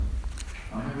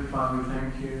Father, we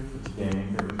thank you for today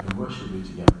that we can worship you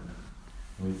together.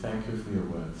 And we thank you for your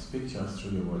word. Speak to us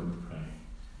through your word, we pray.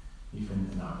 Even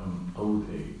in our own old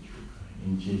age, we pray.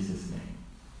 In Jesus' name.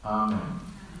 Amen.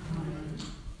 Amen.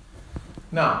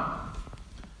 Now,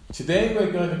 today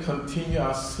we're going to continue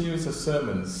our series of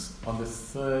sermons on the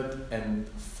third and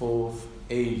fourth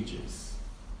ages.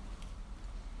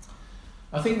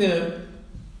 I think the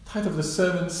title of the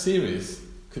sermon series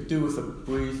could do with a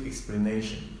brief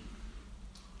explanation.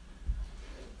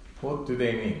 What do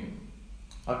they mean?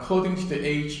 According to the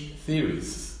age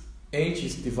theories, age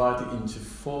is divided into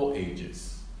 4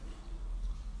 ages.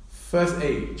 First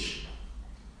age,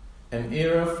 an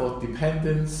era for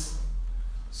dependence,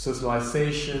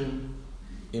 socialization,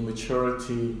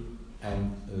 immaturity,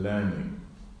 and learning.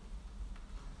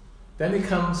 Then it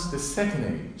comes the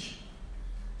second age,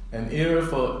 an era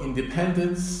for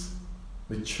independence,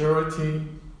 maturity,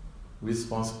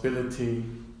 responsibility,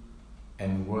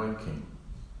 and working.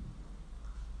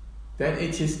 Then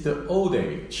it is the old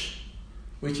age,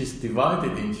 which is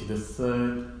divided into the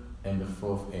third and the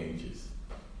fourth ages.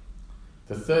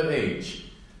 The third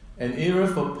age, an era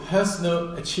for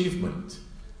personal achievement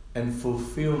and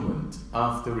fulfillment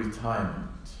after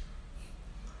retirement.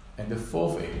 And the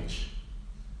fourth age,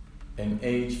 an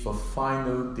age for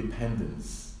final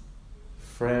dependence,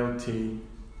 frailty,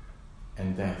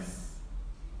 and death.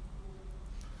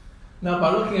 Now,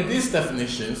 by looking at these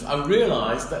definitions, I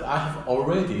realize that I have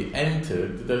already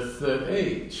entered the third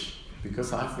age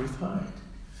because I've retired.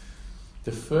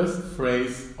 The first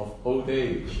phrase of old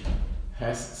age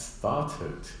has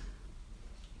started.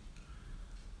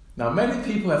 Now, many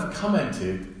people have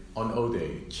commented on old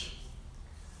age,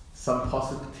 some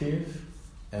positive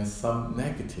and some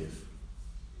negative,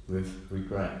 with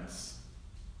regrets.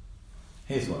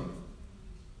 Here's one.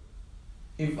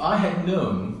 If I had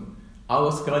known I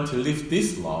was going to live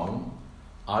this long,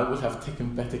 I would have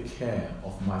taken better care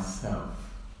of myself.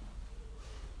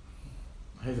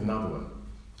 Here's another one.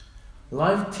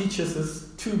 Life teaches us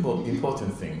 2 more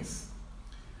important things.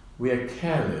 We are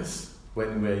careless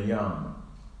when we're young,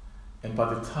 and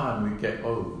by the time we get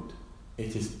old,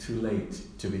 it is too late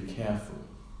to be careful.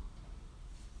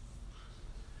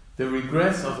 The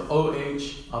regrets of old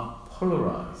age are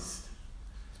polarized.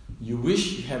 You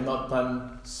wish you had not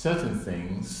done certain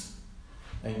things,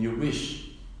 and you wish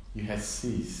you had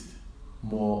seized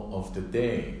more of the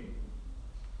day.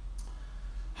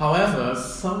 However,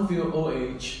 some view old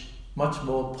age much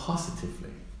more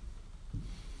positively.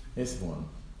 Here's one.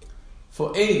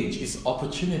 For age is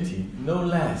opportunity no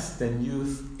less than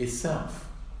youth itself,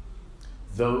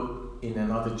 though in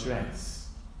another dress.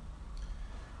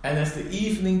 And as the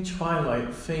evening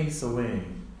twilight fades away,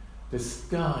 the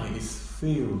sky is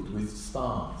filled with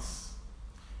stars,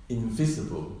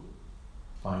 invisible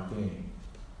by day.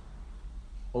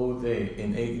 Old age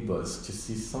enables us to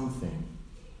see something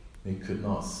we could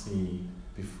not see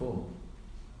before.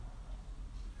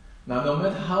 Now, no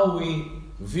matter how we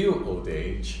view old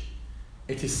age,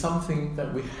 it is something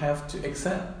that we have to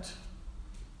accept.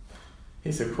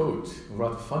 Here's a quote, a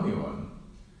rather funny one.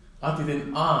 I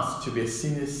didn't ask to be a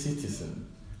senior citizen.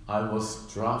 I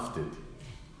was drafted.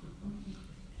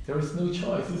 There is no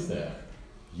choice, is there?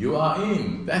 You are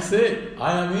in. That's it.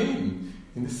 I am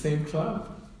in the same club.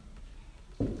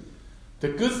 The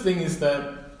good thing is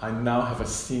that I now have a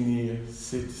senior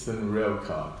citizen rail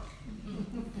card.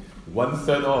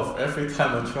 1/3 off every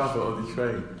time I travel on the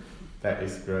train. That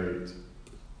is great.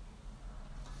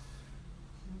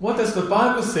 What does the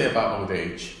Bible say about old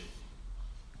age?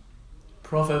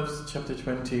 Proverbs chapter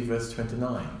 20, verse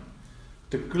 29.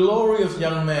 The glory of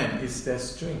young men is their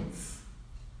strength.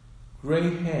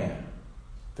 Grey hair,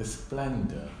 the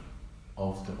splendor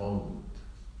of the old.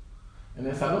 And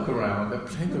as I look around, there are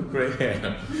plenty of grey hair.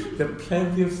 There are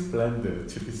plenty of splendor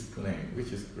to display,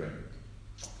 which is great.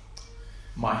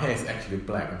 My hair is actually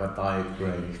black, but I dye it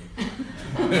grey.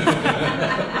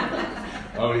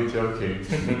 Only joking.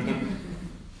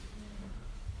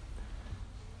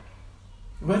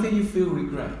 Whether you feel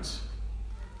regret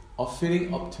or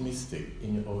feeling optimistic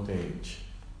in your old age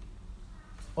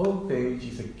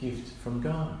is a gift from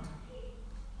God.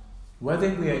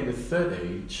 Whether we are in the third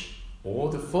age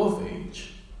or the fourth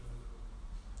age,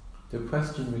 the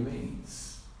question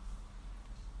remains,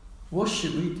 what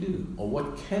should we do, or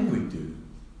what can we do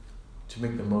to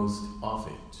make the most of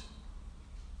it?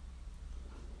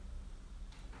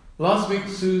 Last week,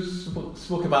 Sue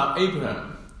spoke about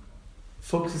Abraham,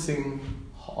 focusing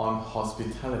on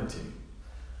hospitality.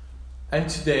 And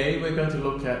today, we're going to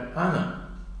look at Anna.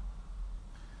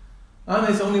 Anna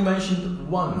is only mentioned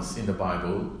once in the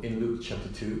Bible, in Luke chapter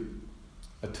 2,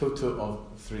 a total of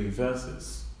 3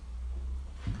 verses.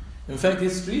 In fact,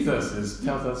 these 3 verses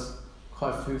tell us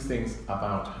quite a few things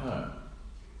about her.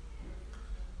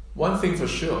 One thing for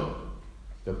sure,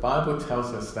 the Bible tells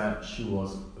us that she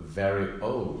was very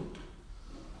old.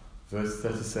 Verse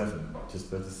 37, just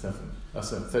 37.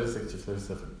 36 to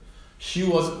 37. She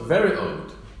was very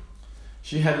old.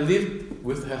 She had lived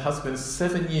with her husband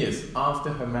 7 years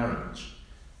after her marriage,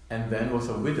 and then was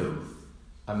a widow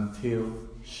until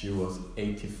she was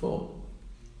 84.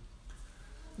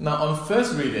 Now, on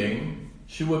first reading,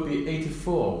 she would be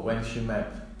 84 when she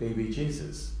met baby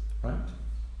Jesus, right?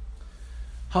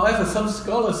 However, some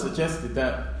scholars suggested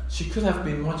that she could have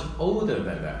been much older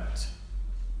than that.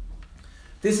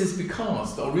 This is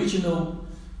because the original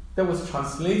that was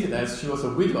translated as she was a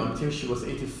widow until she was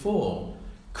 84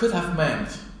 could have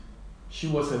meant she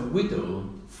was a widow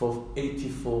for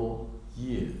 84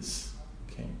 years.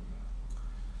 Okay.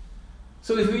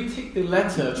 So if we take the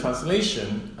latter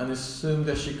translation and assume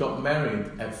that she got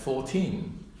married at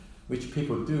 14, which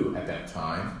people do at that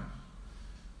time,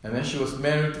 and then she was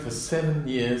married for 7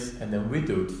 years and then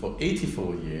widowed for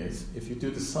 84 years, if you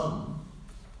do the sum,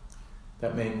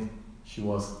 that means she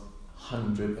was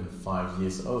 105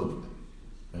 years old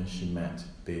when she met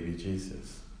baby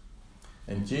Jesus.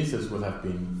 And Jesus would have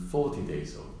been 40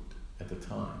 days old at the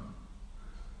time.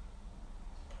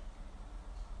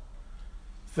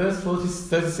 Verse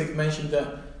 36 mentioned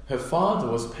that her father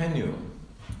was Penuel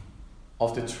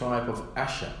of the tribe of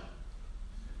Asher.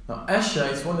 Now, Asher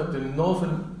is one of the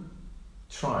northern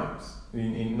tribes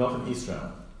in northern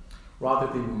Israel, rather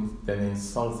than in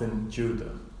southern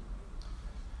Judah.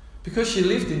 Because she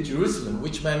lived in Jerusalem,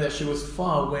 which meant that she was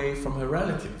far away from her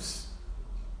relatives.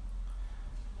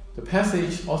 The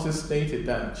passage also stated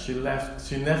that she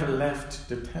never left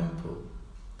the temple.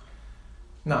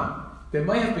 Now, there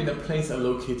might have been a place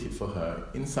allocated for her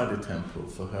inside the temple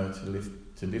for her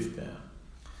to live there.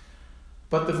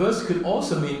 But the verse could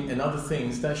also mean another thing,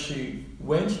 that she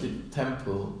went to the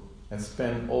temple and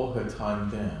spent all her time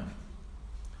there.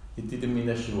 It didn't mean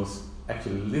that she was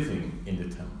actually living in the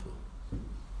temple.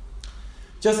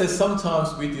 Just as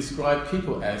sometimes we describe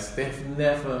people as they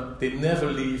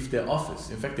never leave their office.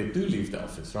 In fact, they do leave the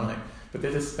office, right? But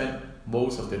they just spend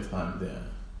most of their time there.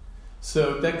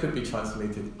 So that could be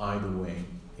translated either way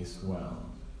as well.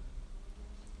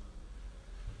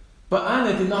 But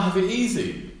Anna did not have it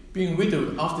easy, being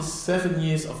widowed after 7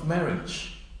 years of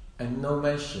marriage and no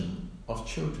mention of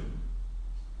children.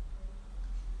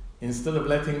 Instead of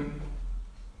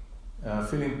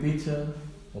feeling bitter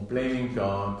or blaming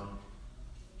God,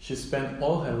 she spent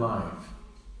all her life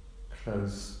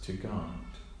close to God.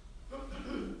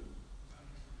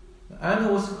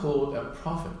 Anna was called a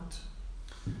prophet.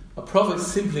 A prophet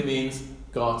simply means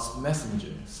God's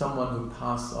messenger, someone who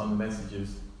passes on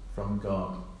messages from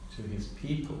God to his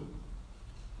people.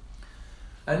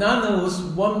 And Anna was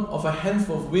one of a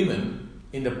handful of women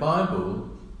in the Bible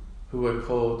who were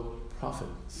called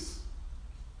prophets.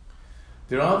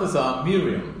 The others are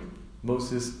Miriam,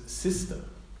 Moses' sister,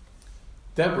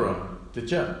 Deborah, the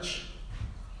judge,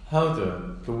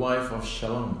 Huldah, the wife of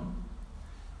Shalom,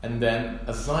 and then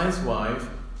Isaiah's wife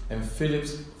and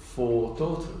Philip's 4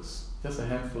 daughters. Just a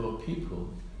handful of people,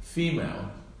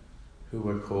 female, who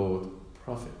were called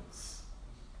prophets.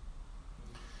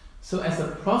 So as a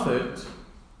prophet,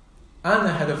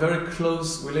 Anna had a very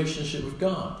close relationship with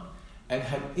God and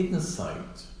had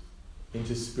insight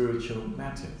into spiritual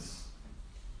matters.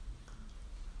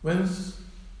 When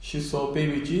she saw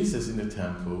baby Jesus in the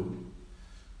temple,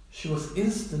 she was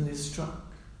instantly struck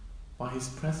by his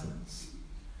presence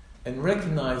and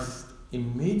recognized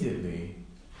immediately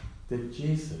that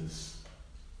Jesus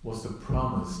was the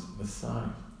promised Messiah,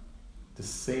 the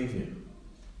Savior.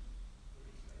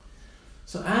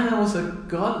 So Anna was a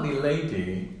godly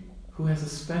lady who has a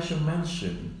special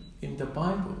mention in the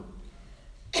Bible.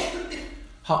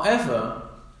 However,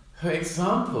 her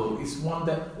example is one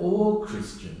that all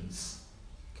Christians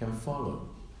can follow.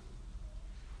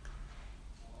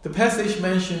 The passage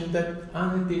mentioned that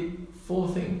Anna did 4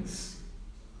 things.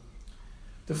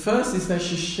 The first is that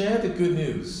she shared the good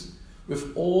news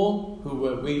with all who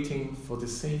were waiting for the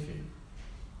Savior.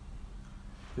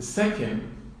 The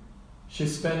second, she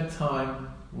spent time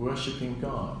worshipping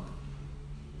God.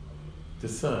 The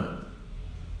third,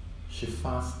 she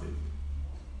fasted.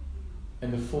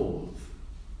 And the fourth,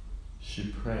 she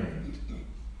prayed.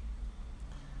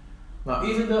 Now,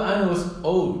 even though Anna was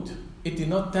old, it did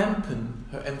not dampen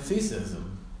her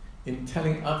enthusiasm in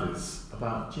telling others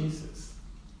about Jesus.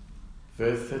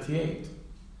 Verse 38.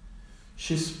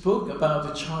 She spoke about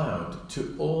the child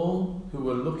to all who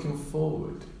were looking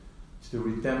forward to the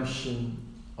redemption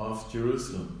of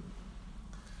Jerusalem.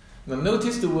 Now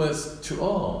notice the words "to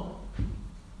all."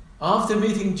 After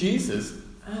meeting Jesus,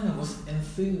 Anna was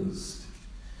enthused.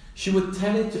 She would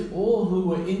tell it to all who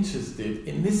were interested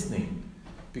in listening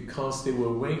because they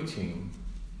were waiting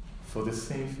for the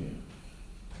Savior.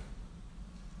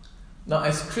 Now,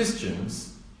 as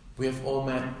Christians, we have all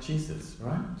met Jesus,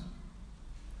 right?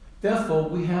 Therefore,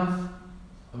 we have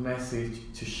a message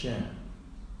to share,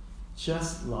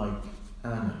 just like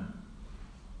Anna.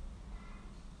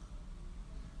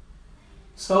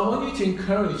 So I want you to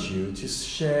encourage you to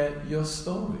share your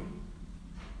story.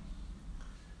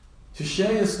 To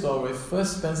share your story,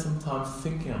 first spend some time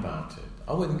thinking about it.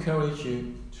 I would encourage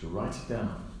you to write it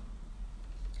down.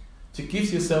 To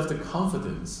give yourself the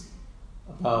confidence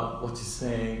about what to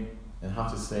say and how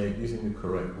to say it using the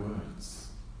correct words.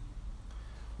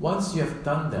 Once you have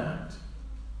done that,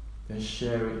 then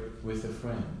share it with your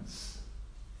friends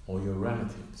or your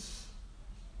relatives.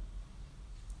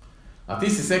 Now,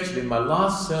 this is actually my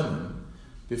last sermon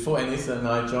before Anissa and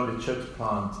I joined the church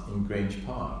plant in Grange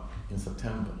Park in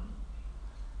September.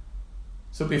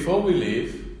 So before we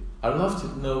leave, I'd love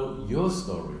to know your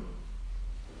story.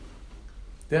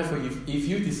 Therefore, if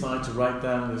you decide to write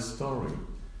down your story,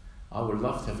 I would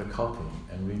love to have a copy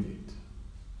and read it.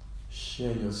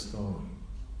 Share your story,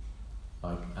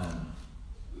 like Anna.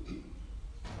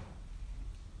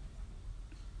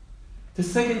 The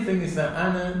second thing is that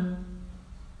Anna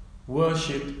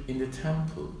worshipped in the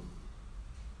temple.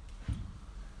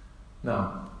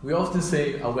 Now, we often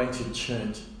say, I went to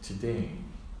church today.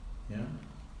 Yeah?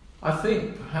 I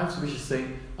think perhaps we should say,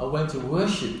 I went to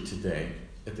worship today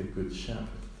at the Good Shepherd.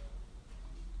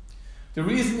 The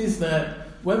reason is that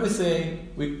when we say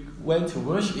we went to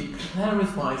worship, it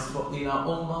clarifies in our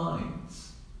own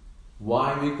minds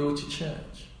why we go to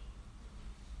church.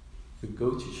 We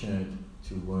go to church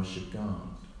to worship God,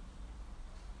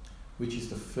 which is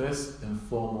the first and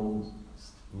foremost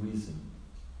reason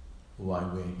why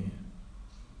we're here,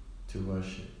 to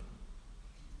worship.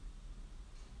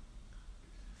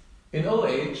 In old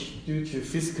age, due to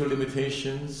physical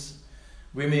limitations,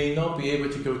 we may not be able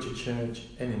to go to church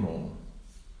anymore.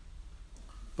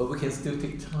 But we can still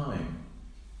take time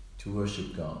to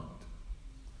worship God.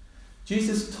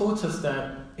 Jesus taught us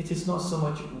that it is not so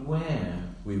much where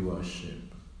we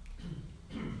worship.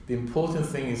 The important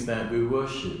thing is that we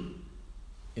worship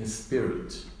in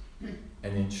spirit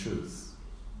and in truth.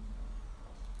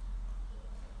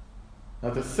 Now,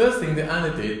 the third thing that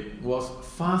Anna did was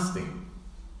fasting.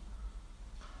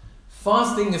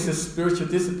 Fasting is a spiritual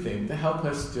discipline that helps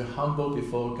us to humble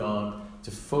before God,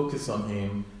 to focus on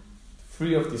Him,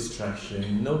 free of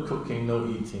distraction, no cooking, no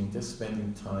eating, just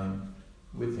spending time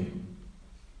with Him.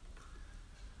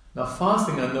 Now,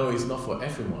 fasting, I know, is not for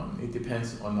everyone. It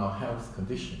depends on our health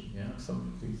condition. Yeah,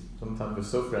 sometimes we're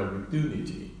so frail we do need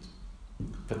to eat,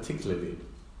 particularly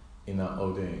in our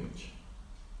old age.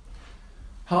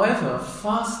 However,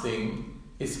 fasting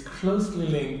is closely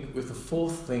linked with the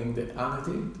fourth thing that Anna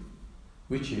did,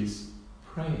 which is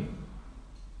praying.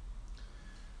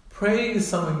 Praying is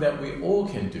something that we all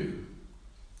can do,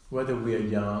 whether we are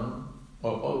young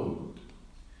or old.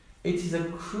 It is a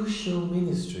crucial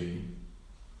ministry,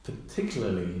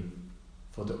 particularly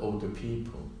for the older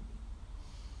people.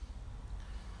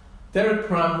 Derek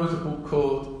Pram wrote a book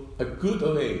called A Good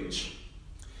Old Age.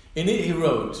 In it he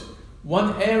wrote,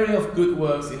 "One area of good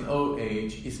works in old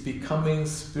age is becoming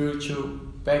spiritual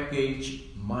baggage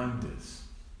minders."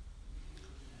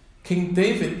 King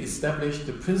David established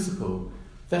the principle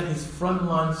that his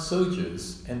frontline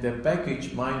soldiers and their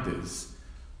baggage minders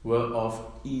were of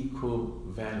equal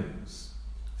values.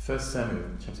 1 Samuel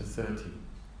chapter 30.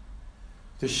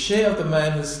 The share of the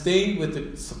man who stayed with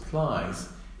the supplies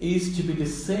is to be the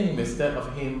same as that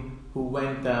of him who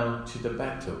went down to the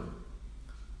battle.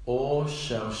 All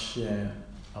shall share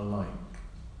alike.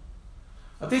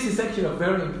 Now, this is actually a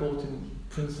very important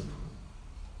principle.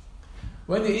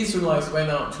 When the Israelites went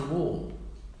out to war,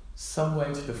 some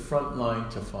went to the front line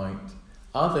to fight,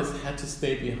 others had to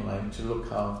stay behind to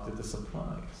look after the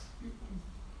supplies.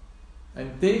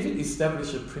 And David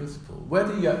established a principle: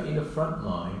 whether you are in the front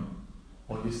line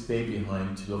or you stay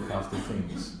behind to look after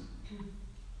things,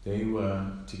 they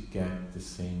were to get the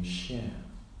same share.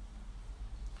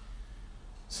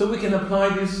 So we can apply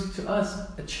this to us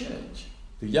at church.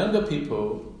 The younger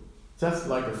people, just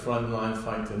like the frontline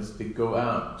fighters, they go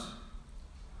out.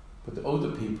 But the older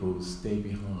people stay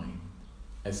behind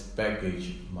as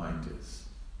baggage minders.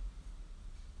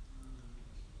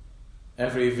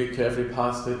 Every vicar, every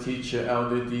pastor, teacher,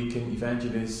 elder, deacon,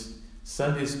 evangelist,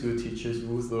 Sunday school teachers,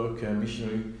 youth worker,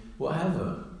 missionary,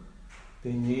 whatever,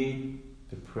 they need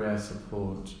the prayer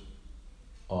support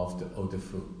of the older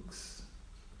folks.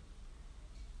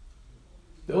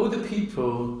 The older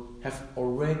people have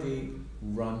already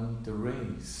run the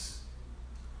race.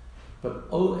 But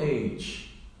old age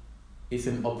is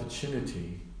an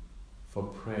opportunity for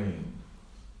praying.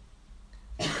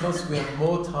 Because we have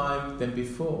more time than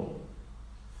before,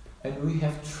 and we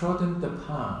have trodden the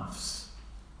paths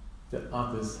that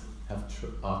others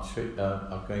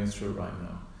are going through right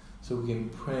now. So we can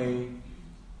pray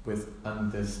with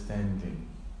understanding.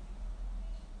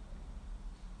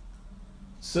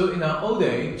 So in our old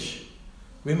age,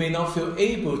 we may not feel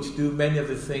able to do many of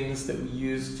the things that we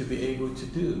used to be able to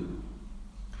do.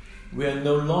 We are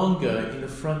no longer in the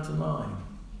front line,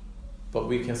 but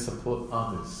we can support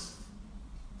others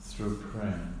through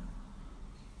prayer.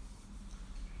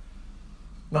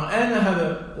 Now, Anna had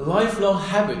a lifelong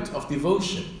habit of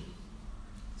devotion,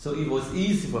 so it was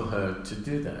easy for her to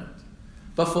do that.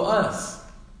 But for us,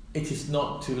 it is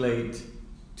not too late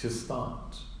to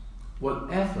start,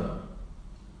 whatever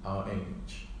our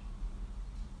age.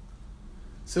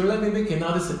 So let me make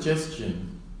another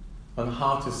suggestion on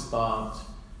how to start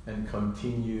and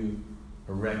continue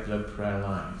a regular prayer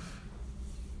life.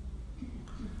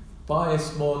 Buy a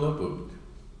small notebook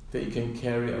that you can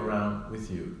carry around with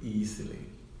you easily.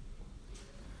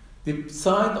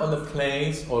 Decide on a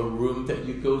place or room that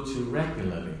you go to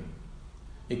regularly.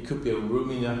 It could be a room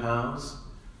in your house,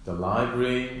 the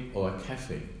library, or a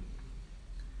cafe.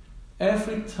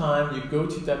 Every time you go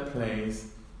to that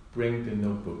place, bring the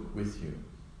notebook with you.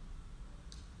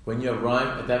 When you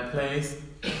arrive at that place,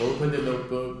 open the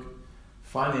notebook,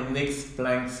 find the next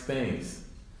blank space,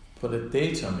 put a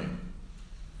date on it,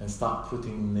 and start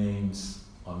putting names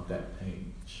on that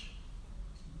page.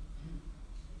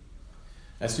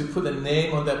 As you put a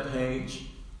name on that page,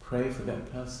 pray for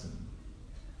that person.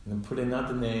 And then put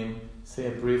another name, say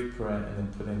a brief prayer, and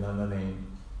then put another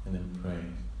name, and then pray.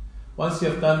 Once you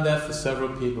have done that for several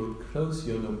people, close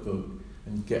your notebook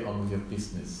and get on with your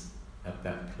business at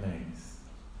that place.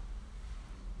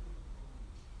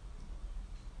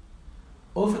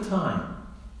 Over time,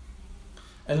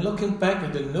 and looking back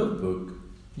at the notebook,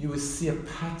 you will see a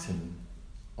pattern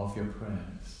of your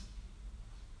prayers.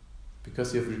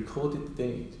 Because you've recorded the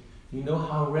date, you know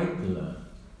how regular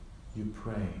you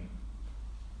pray.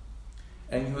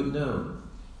 And you would know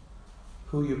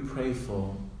who you pray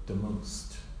for the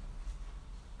most.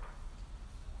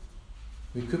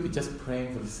 We could be just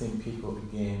praying for the same people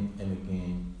again and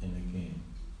again and again.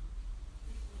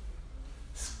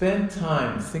 Spend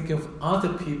time thinking of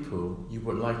other people you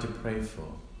would like to pray for.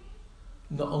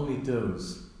 Not only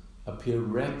those appear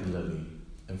regularly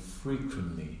and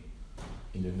frequently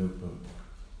in the notebook.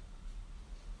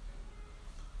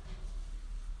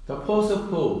 The Apostle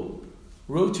Paul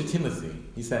wrote to Timothy.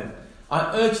 He said,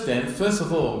 I urge then, first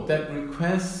of all, that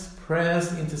requests,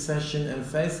 prayers, intercession, and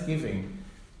thanksgiving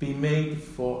be made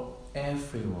for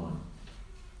everyone,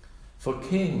 for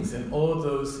kings and all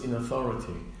those in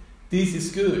authority. This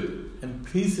is good and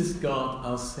pleases God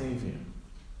our Saviour,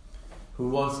 who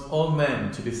wants all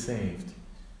men to be saved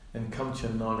and come to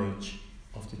a knowledge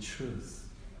of the truth.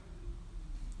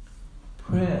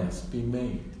 Prayers be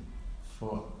made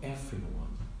for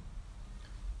everyone.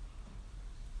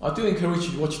 I do encourage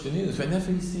you to watch the news.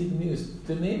 Whenever you see the news,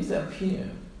 the names that appear,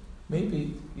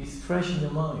 maybe it's fresh in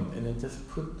your mind, and then just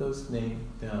put those names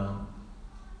down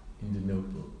in the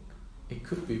notebook. It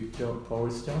could be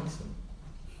Boris Johnson.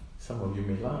 Some of you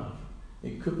may laugh.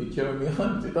 It could be Jeremy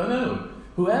Hunt. I don't know.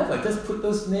 Whoever, just put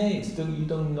those names that you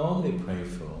don't normally pray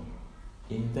for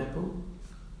in that book.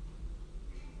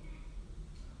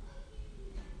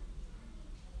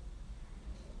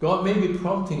 God may be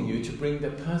prompting you to bring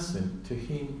that person to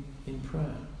Him in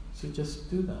prayer. So just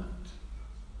do that.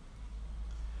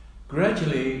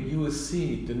 Gradually, you will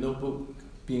see the notebook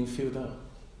being filled up.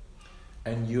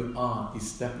 And you are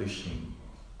establishing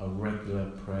a regular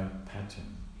prayer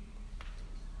pattern.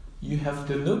 You have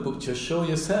the notebook to assure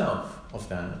yourself of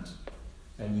that.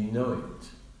 And you know it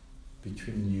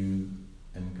between you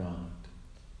and God.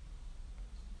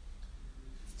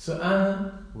 So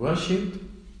Anna worshipped,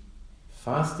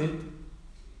 fasted,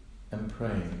 and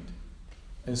prayed,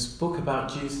 and spoke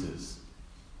about Jesus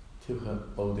to her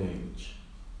old age.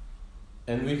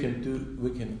 And we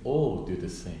can all do the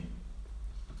same.